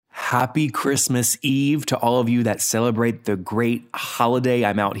Happy Christmas Eve to all of you that celebrate the great holiday.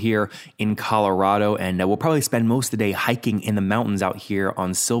 I'm out here in Colorado, and we'll probably spend most of the day hiking in the mountains out here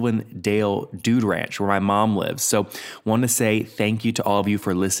on Sylvan Dale Dude Ranch, where my mom lives. So want to say thank you to all of you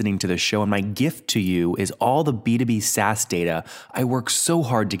for listening to the show. And my gift to you is all the B2B SaaS data. I work so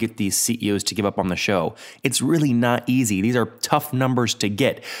hard to get these CEOs to give up on the show. It's really not easy. These are tough numbers to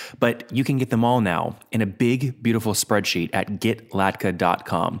get, but you can get them all now in a big, beautiful spreadsheet at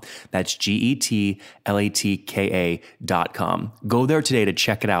getlatka.com. That's GETLATKA.com. Go there today to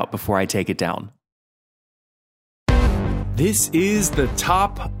check it out before I take it down. This is the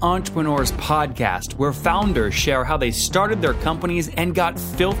Top Entrepreneurs Podcast, where founders share how they started their companies and got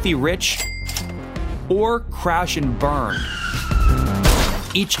filthy rich or crash and burn.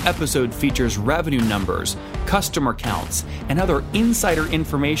 Each episode features revenue numbers, customer counts, and other insider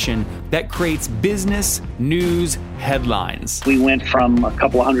information that creates business news headlines. We went from a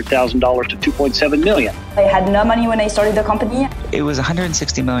couple of $100,000 to $2.7 million. I had no money when I started the company. It was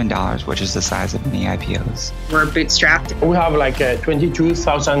 $160 million, which is the size of many IPOs. We're bootstrapped. We have like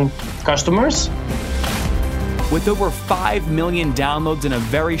 22,000 customers. With over 5 million downloads in a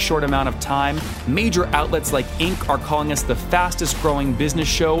very short amount of time, major outlets like Inc. are calling us the fastest growing business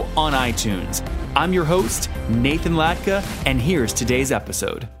show on iTunes. I'm your host, Nathan Latka, and here's today's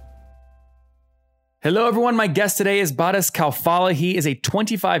episode. Hello, everyone. My guest today is Baris Kalfala. He is a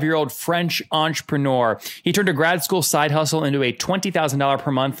 25-year-old French entrepreneur. He turned a grad school side hustle into a $20,000 per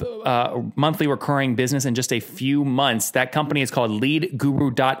month monthly recurring business in just a few months. That company is called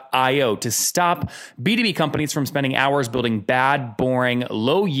LeadGuru.io to stop B2B companies from spending hours building bad, boring,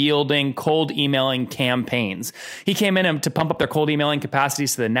 low-yielding, cold emailing campaigns. He came in to pump up their cold emailing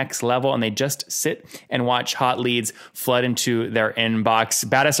capacities to the next level, and they just sit and watch hot leads flood into their inbox.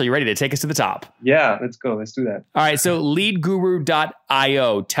 Baris, are you ready to take us to the top? Yeah, let's go. Let's do that. All right. So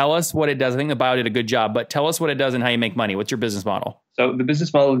LeadGuru.io. Tell us what it does. I think the bio did a good job, but tell us what it does and how you make money. What's your business model? So the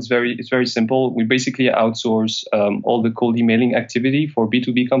business model is very simple. We basically outsource all the cold emailing activity for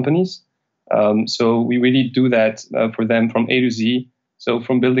B2B companies. So we really do that for them from A to Z. So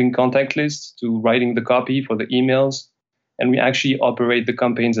from building contact lists to writing the copy for the emails. And we actually operate the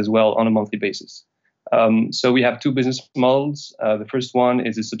campaigns as well on a monthly basis. So we have two business models. The first one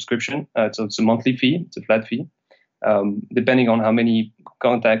is a subscription. So it's a monthly fee. It's a flat fee, depending on how many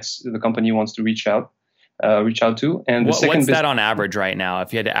contacts the company wants to reach out to. And the what's that on average right now?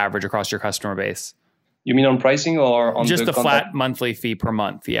 If you had to average across your customer base, you mean on pricing or on just the flat monthly fee per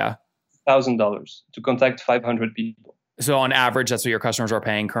month? Yeah, $1,000 to contact 500 people. So on average, that's what your customers are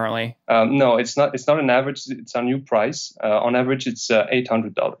paying currently? No, it's not. It's not an average. It's a new price. On average, it's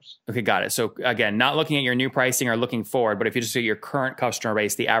 $800. Okay, got it. So again, not looking at your new pricing or looking forward, but if you just look at your current customer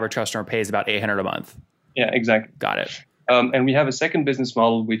base, the average customer pays about $800 a month. Yeah, exactly. Got it. And we have a second business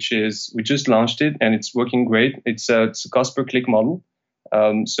model, which is we just launched it and it's working great. It's a cost per click model.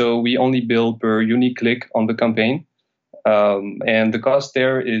 So we only bill per unique click on the campaign, and the cost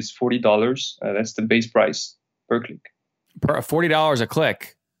there is $40. That's the base price per click. $40 a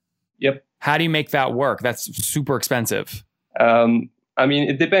click. Yep. How do you make that work? That's super expensive. I mean,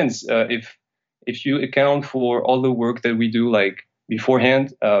 it depends. If you account for all the work that we do, like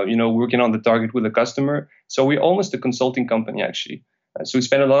beforehand, working on the target with the customer. So we're almost a consulting company, actually. So we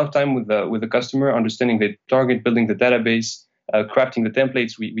spend a lot of time with the customer, understanding the target, building the database, crafting the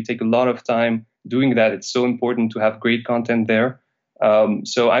templates. We take a lot of time doing that. It's so important to have great content there.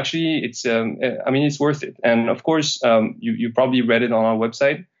 So actually, it's worth it. And of course, you probably read it on our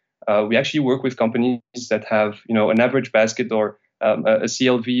website. We actually work with companies that have, an average basket or a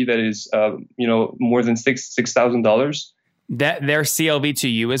CLV that is, more than $6,000. That their CLV to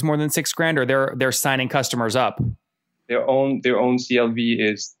you is more than $6,000, or they're signing customers up. Their own CLV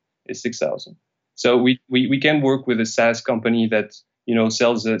is $6,000. So we can work with a SaaS company that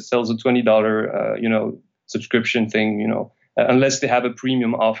sells a $20 subscription thing, unless they have a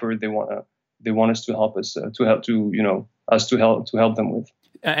premium offer they want us to help us to help them with.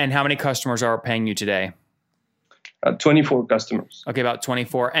 And how many customers are paying you today? 24 customers. Okay, about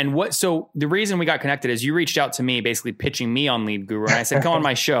 24. And so the reason we got connected is you reached out to me, basically pitching me on Lead Guru, and I said, come on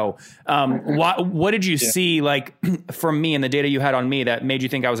my show. What did you see from me and the data you had on me that made you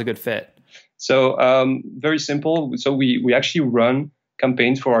think I was a good fit? So very simple. So we actually run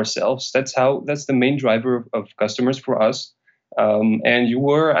campaigns for ourselves. That's the main driver of customers for us. And you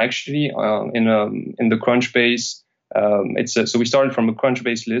were actually in the Crunchbase. So we started from a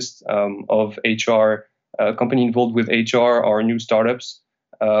Crunchbase list of HR company involved with HR or new startups,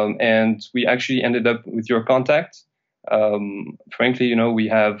 and we actually ended up with your contact. Frankly, we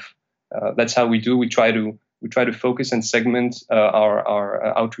have. That's how we do. We try to we try to focus and segment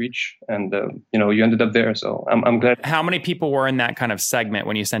our outreach, and you ended up there. So I'm glad. How many people were in that kind of segment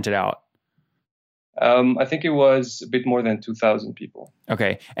when you sent it out? I think it was a bit more than 2,000 people.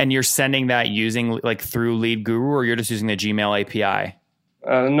 Okay, and you're sending that using like through Lead Guru, or you're just using the Gmail API?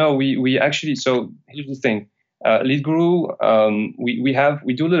 No, we actually. So here's the thing. Lead Guru, we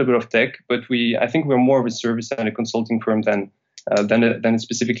do a little bit of tech, but I think we're more of a service and a consulting firm than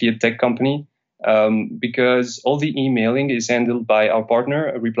specifically a tech company, because all the emailing is handled by our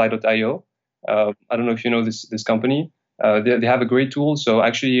partner, Reply.io. I don't know if you know this company. They have a great tool. So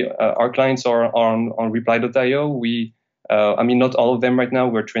actually, our clients are on Reply.io. Not all of them right now.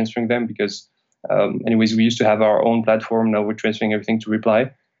 We're transferring them because, anyways, we used to have our own platform. Now we're transferring everything to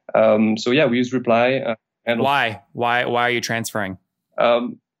Reply. We use Reply. And why are you transferring?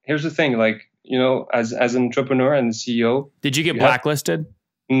 Here's the thing, as an entrepreneur and CEO. Did you get blacklisted?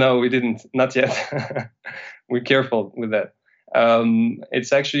 No, we didn't. Not yet. We're careful with that.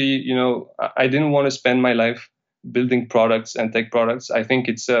 It's actually, I didn't want to spend my life building products and tech products. I think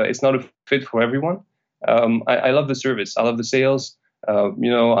it's not a fit for everyone. I love the service. I love the sales.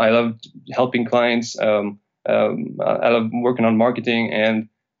 I love helping clients. I love working on marketing, and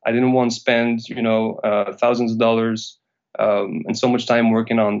I didn't want to spend, thousands of dollars and so much time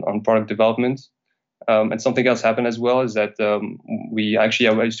working on product development. And something else happened as well is that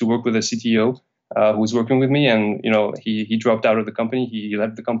I used to work with a CTO who was working with me, and he dropped out of the company. He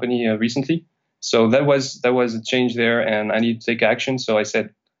left the company recently. So that was a change there, and I need to take action. So I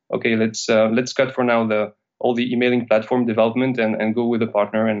said, okay, let's cut for now all the emailing platform development and go with a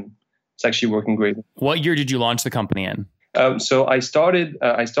partner, and it's actually working great. What year did you launch the company in? So I started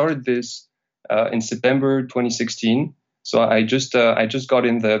this in September 2016. So I just got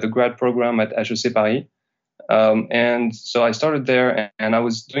in the grad program at HEC Paris, and so I started there, and I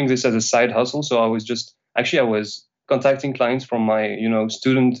was doing this as a side hustle. So I was contacting clients from my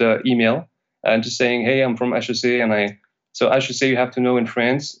student email and just saying, hey, I'm from HEC, so HEC, you have to know, in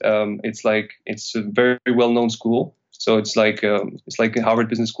France, it's a very well known school. So it's like a Harvard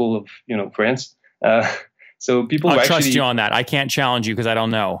Business School of France. So people I'll trust you on that. I can't challenge you because I don't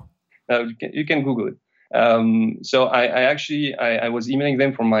know. You can Google it. So I was emailing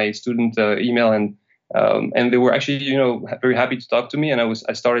them from my student email, and they were actually very happy to talk to me, and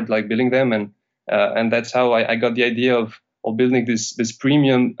I started billing them, and that's how I got the idea of building this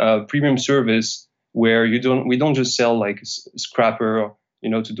premium service where we don't just sell like scrapper,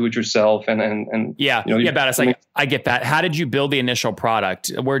 to do it yourself and but it's like, I get that. How did you build the initial product?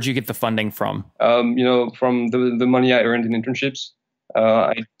 Where'd you get the funding from? From the money I earned in internships.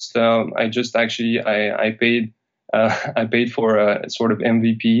 I paid for a sort of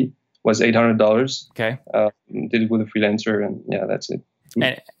MVP, was $800. Okay. Did it with a freelancer, and yeah, that's it.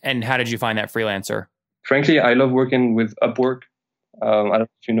 And how did you find that freelancer? Frankly, I love working with Upwork. I don't know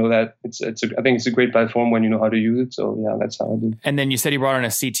if you know that. I think it's a great platform when you know how to use it. So yeah, that's how I do. And then you said you brought in a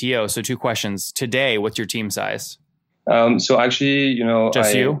CTO. So 2 questions. Today, what's your team size? So actually,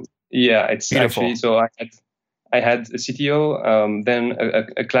 just you? Yeah, it's beautiful. Actually, so I had a CTO, then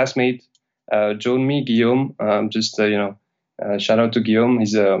a classmate joined me, Guillaume. Shout out to Guillaume.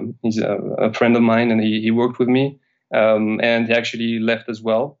 He's a friend of mine, and he worked with me. And he actually left as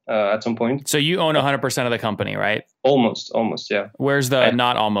well at some point. So you own 100% of the company, right? Almost, yeah. Where's the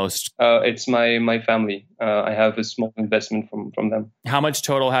not almost? It's my family. I have a small investment from them. How much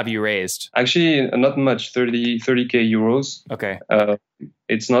total have you raised? Actually, not much, 30K euros. Okay.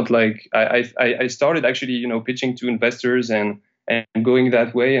 It's not like I started actually, pitching to investors and going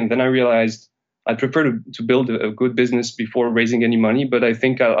that way. And then I realized I prefer to build a good business before raising any money. But I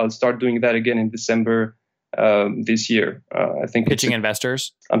think I'll start doing that again in December this year. I think pitching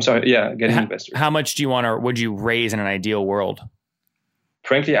investors. I'm sorry. Yeah. Getting investors. How much do you want, or would you raise in an ideal world?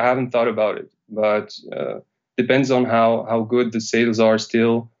 Frankly, I haven't thought about it, but depends on how good the sales are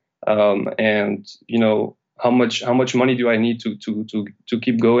still. And how much money do I need to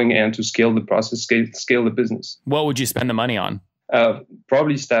keep going and to scale the process, scale the business? What would you spend the money on?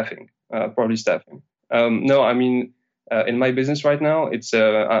 Probably staffing. No, I mean, in my business right now, it's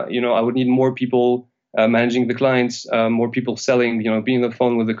I would need more people managing the clients, more people selling, being on the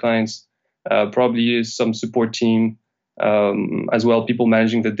phone with the clients, probably some support team, as well, people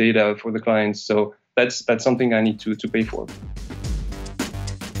managing the data for the clients. So that's something I need to pay for.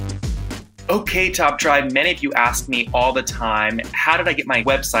 Okay, Top Tribe, many of you ask me all the time, how did I get my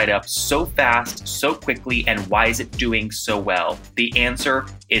website up so fast, so quickly, and why is it doing so well? The answer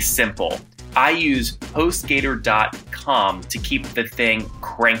is simple. I use HostGator.com to keep the thing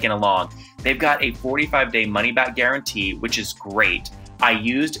cranking along. They've got a 45-day money-back guarantee, which is great. I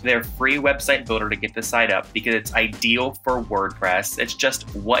used their free website builder to get the site up because it's ideal for WordPress. It's just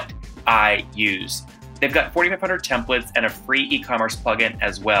what I use. They've got 4,500 templates and a free e-commerce plugin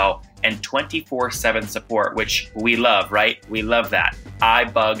as well, and 24/7 support, which we love, right? We love that. I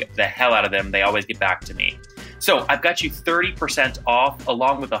bug the hell out of them. They always get back to me. So I've got you 30% off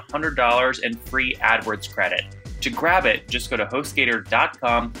along with $100 in free AdWords credit. To grab it, just go to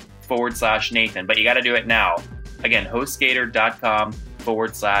hostgator.com/Nathan, but you got to do it now. Again,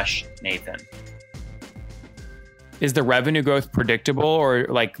 hostgator.com/Nathan. Is the revenue growth predictable, or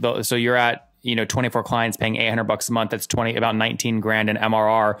so you're at 24 clients paying $800 a month? That's about 19 grand in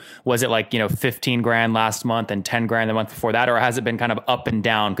MRR. Was it 15 grand last month and 10 grand the month before that? Or has it been kind of up and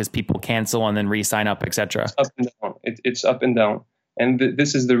down because people cancel and then re-sign up, et cetera? It's up and down. It's up and down. And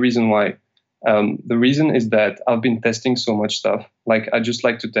this is the reason why. The reason is that I've been testing so much stuff. I just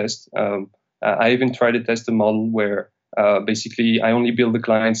like to test. I even tried to test a model where basically I only bill the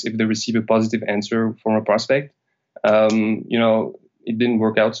clients if they receive a positive answer from a prospect. It didn't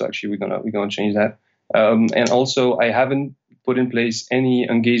work out, so actually we're gonna change that. And also, I haven't put in place any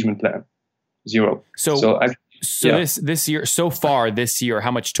engagement plan, zero. This year, so far this year, how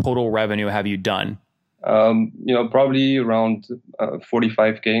much total revenue have you done? Probably around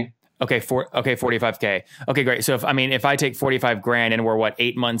 45K. Okay, 45K. Okay, great. So if I take 45 grand and we're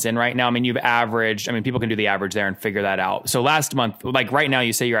 8 months in right now, you've averaged, people can do the average there and figure that out. So last month, right now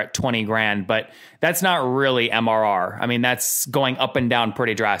you say you're at 20 grand, but that's not really MRR. That's going up and down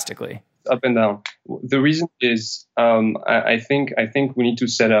pretty drastically. Up and down. The reason is, I think we need to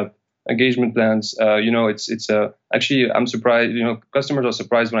set up engagement plans. Actually, I'm surprised, customers are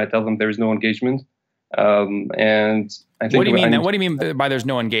surprised when I tell them there is no engagement. And I think what do you mean? What do you mean by there's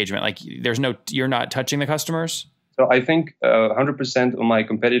no engagement? You're not touching the customers? So I think 100% of my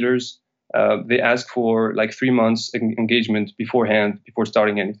competitors, they ask for 3 months engagement beforehand before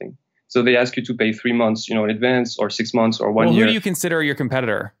starting anything. So they ask you to pay 3 months, in advance, or 6 months, or 1 year. Who do you consider your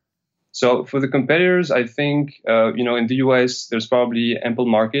competitor? So for the competitors, I think in the US there's probably Ample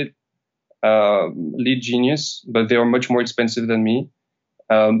Market, Lead Genius, but they are much more expensive than me.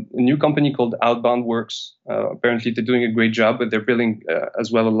 A new company called Outbound Works. Apparently, they're doing a great job, but they're billing as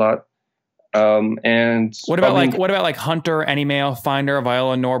well a lot. And what about Hunter, Anymail, Finder,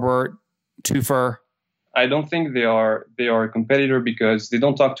 Viola, Norbert, Twofer? I don't think they are a competitor because they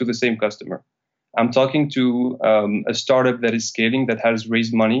don't talk to the same customer. I'm talking to a startup that is scaling, that has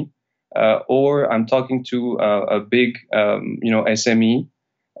raised money, or I'm talking to a big SME.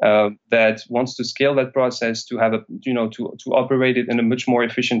 That wants to scale that process to have to operate it in a much more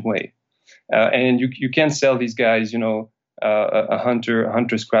efficient way, and you can't sell these guys a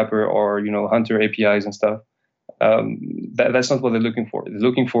Hunter Scrapper or Hunter APIs and stuff. That's not what they're looking for. They're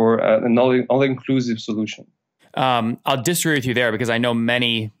looking for an all-inclusive solution. I'll disagree with you there because I know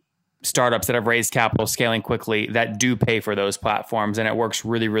many startups that have raised capital scaling quickly that do pay for those platforms, and it works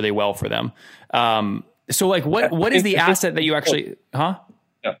really, really well for them. So what is the asset that you actually,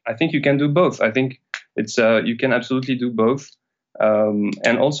 Yeah, I think you can do both. I think it's you can absolutely do both.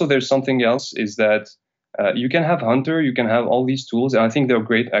 And also there's something else is that you can have Hunter, you can have all these tools, and I think they're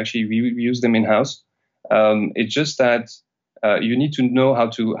great. Actually, we use them in-house. It's just that you need to know how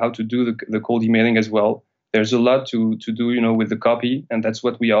to do the cold emailing as well. There's a lot to do, with the copy, and that's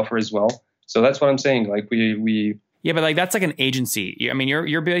what we offer as well. So that's what I'm saying. We Yeah, but that's like an agency.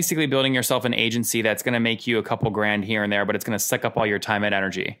 You're basically building yourself an agency that's going to make you a couple grand here and there, but it's going to suck up all your time and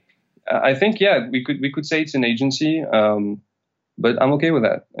energy. I think, yeah, we could say it's an agency, but I'm okay with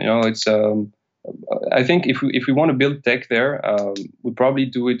that. It's I think if we want to build tech there, we probably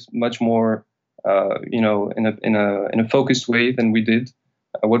do it much more, in a focused way than we did.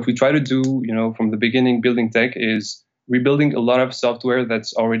 What we try to do, from the beginning, building tech is rebuilding a lot of software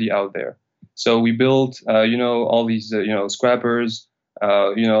that's already out there. So we built, all these, scrappers,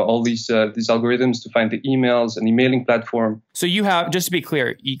 all these algorithms to find the emails, an emailing platform. So you have, just to be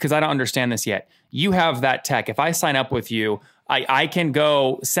clear, because I don't understand this yet, you have that tech. If I sign up with you, I can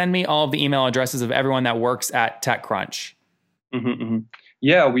go send me all of the email addresses of everyone that works at TechCrunch. Mm-hmm, mm-hmm.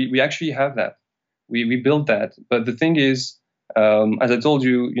 Yeah, we actually have that. We built that. But the thing is, as I told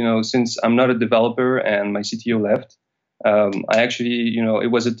you, since I'm not a developer and my CTO left, I actually,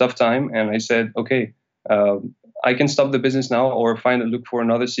 it was a tough time, and I said, okay, I can stop the business now, or look for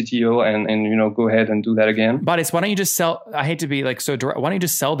another CTO and go ahead and do that again. Badis, why don't you just sell? I hate to be so direct. Why don't you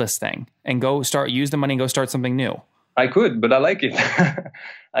just sell this thing and use the money and go start something new? I could, but I like it.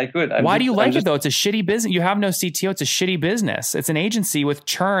 I could. Why do you like it though? It's a shitty business. You have no CTO. It's a shitty business. It's an agency with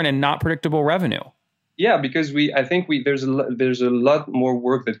churn and not predictable revenue. Yeah, because I think there's a lot more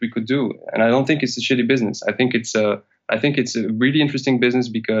work that we could do, and I don't think it's a shitty business. I think it's I think it's a really interesting business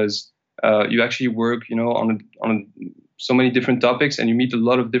because you actually work, on so many different topics, and you meet a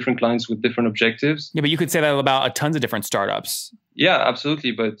lot of different clients with different objectives. Yeah, but you could say that about a tons of different startups. Yeah,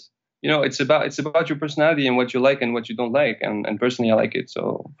 absolutely. But it's about your personality and what you like and what you don't like. And personally, I like it.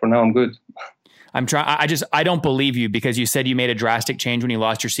 So for now, I'm good. I don't believe you because you said you made a drastic change when you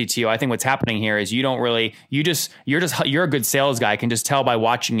lost your CTO. I think what's happening here is you're a good sales guy. I can just tell by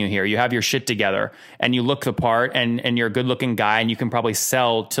watching you here. You have your shit together and you look the part and you're a good looking guy and you can probably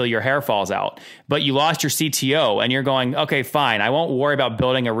sell till your hair falls out, but you lost your CTO and you're going, okay, fine. I won't worry about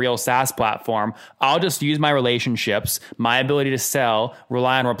building a real SaaS platform. I'll just use my relationships, my ability to sell,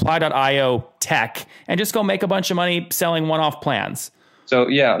 rely on reply.io tech and just go make a bunch of money selling one-off plans. So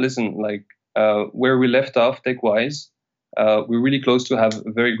yeah, listen, where we left off tech-wise, we're really close to have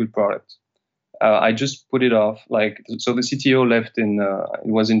a very good product. I just put it off. So the CTO left it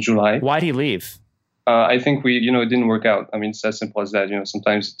was in July. Why'd he leave? I think it didn't work out. I mean, it's as simple as that.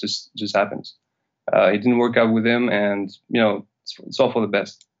 Sometimes it just happens. It didn't work out with him, and it's all for the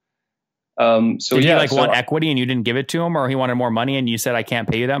best. So did he want equity and you didn't give it to him, or he wanted more money and you said I can't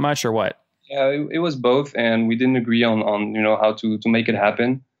pay you that much, or what? Yeah, it was both, and we didn't agree on how to make it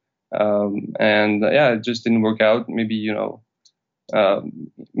happen. It just didn't work out. Maybe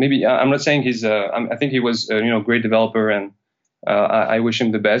I'm not saying I think he was a great developer, and I wish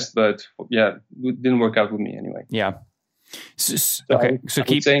him the best. But yeah, it didn't work out with me anyway. Yeah. Okay. So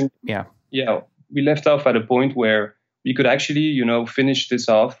keep saying. Yeah. We left off at a point where we could actually finish this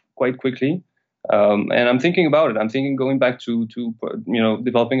off quite quickly. And I'm thinking about it. I'm thinking going back to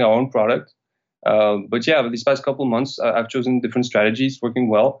developing our own product. But yeah, these past couple of months, I've chosen different strategies, working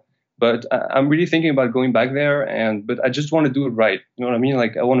well. But I'm really thinking about going back there, but I just want to do it right. You know what I mean?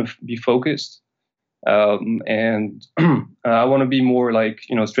 I want to be focused, and I want to be more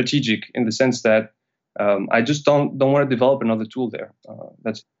strategic in the sense that I just don't want to develop another tool there.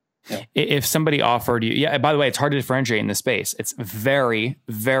 Yeah. If somebody offered you, by the way, it's hard to differentiate in this space. It's very,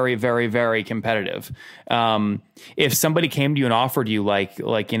 very, very, very competitive. If somebody came to you and offered you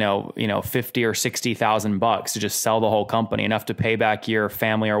 $50,000 or $60,000 to just sell the whole company, enough to pay back your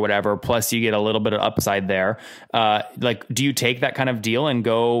family or whatever, plus you get a little bit of upside there, do you take that kind of deal and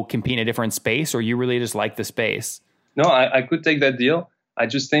go compete in a different space, or you really just like the space? No, I could take that deal. I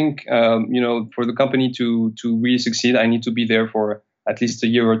just think, for the company to really succeed, I need to be there for at least a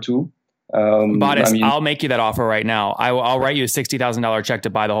year or two. Badis, I'll make you that offer right now. I'll write you a $60,000 check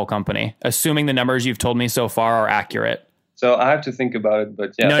to buy the whole company, assuming the numbers you've told me so far are accurate. So I have to think about it,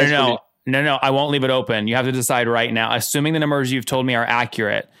 but yeah. No, I won't leave it open. You have to decide right now. Assuming the numbers you've told me are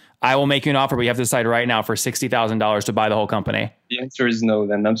accurate, I will make you an offer, but you have to decide right now for $60,000 to buy the whole company. The answer is no,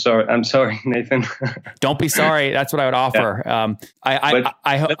 then. I'm sorry, Nathan. Don't be sorry. That's what I would offer. Yeah.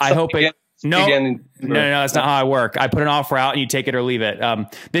 I hope it... No, that's not how I work. I put an offer out and you take it or leave it.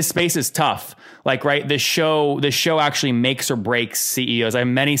 This space is tough. The show actually makes or breaks CEOs. I have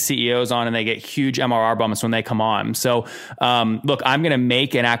many CEOs on and they get huge MRR bumps when they come on. So, look, I'm going to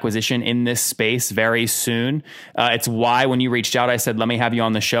make an acquisition in this space very soon. It's why when you reached out, I said, let me have you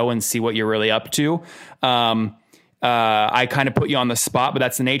on the show and see what you're really up to. I kind of put you on the spot, but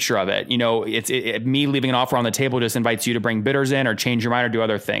that's the nature of it. Me leaving an offer on the table just invites you to bring bidders in or change your mind or do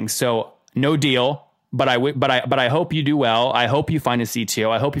other things. So no deal, but I hope you do well. I hope you find a CTO.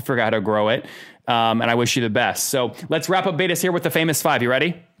 I hope you figure out how to grow it. And I wish you the best. So let's wrap up Badis here with the famous 5. You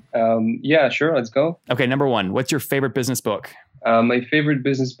ready? Yeah, sure. Let's go. Okay. Number 1, what's your favorite business book? My favorite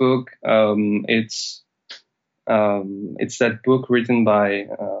business book, it's that book written by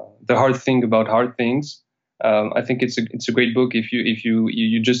The Hard Thing About Hard Things. I think it's a great book. If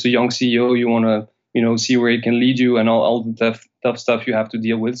you're just a young CEO, you want to see where it can lead you and all the tough stuff you have to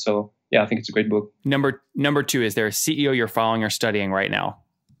deal with. So yeah, I think it's a great book. Number 2, is there a CEO you're following or studying right now?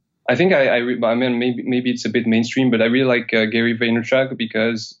 I think maybe it's a bit mainstream, but I really like Gary Vaynerchuk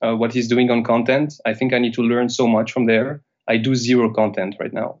because what he's doing on content, I think I need to learn so much from there. I do zero content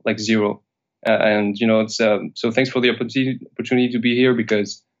right now, zero. And it's so thanks for the opportunity to be here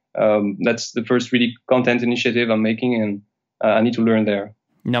because that's the first really content initiative I'm making, and I need to learn there.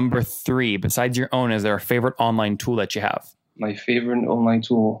 Number 3, besides your own, is there a favorite online tool that you have? My favorite online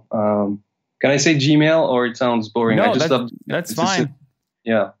tool. Can I say Gmail, or it sounds boring? No, that's fine.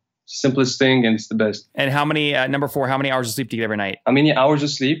 Simplest thing, and it's the best. And how many? Number 4, how many hours of sleep do you get every night? How many hours of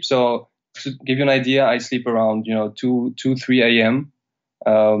sleep? So to give you an idea, I sleep around 2-3 a.m.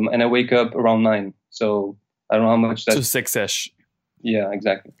 And I wake up around 9. So I don't know how much that's. So 6-ish. Yeah,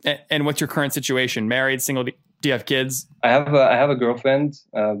 exactly. And what's your current situation? Married, single? Do you have kids? I have a girlfriend.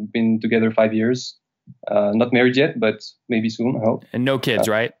 Been together 5 years. Not married yet, but maybe soon, I hope. And no kids,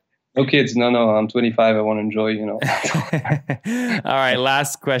 right? No kids. No. I'm 25. I want to enjoy, All right.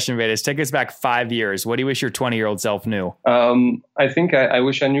 Last question, Vedas. Take us back 5 years. What do you wish your 20-year-old self knew? I think I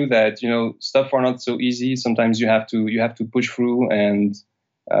wish I knew that, stuff are not so easy. Sometimes you have to push through. And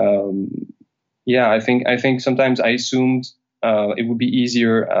I think sometimes I assumed it would be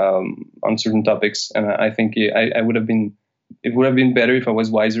easier on certain topics. And I think it would have been better if I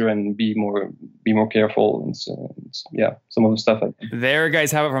was wiser and be more careful. And so, some of the stuff. There,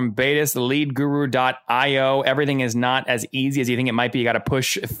 guys, have it from Vedas, leadguru.io. Everything is not as easy as you think it might be. You got to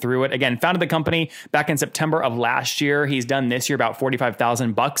push through it. Again, founded the company back in September of last year. He's done this year about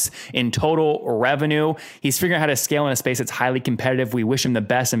 $45,000 in total revenue. He's figuring out how to scale in a space that's highly competitive. We wish him the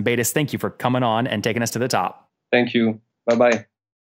best. And Vedas, thank you for coming on and taking us to the top. Thank you. Bye-bye.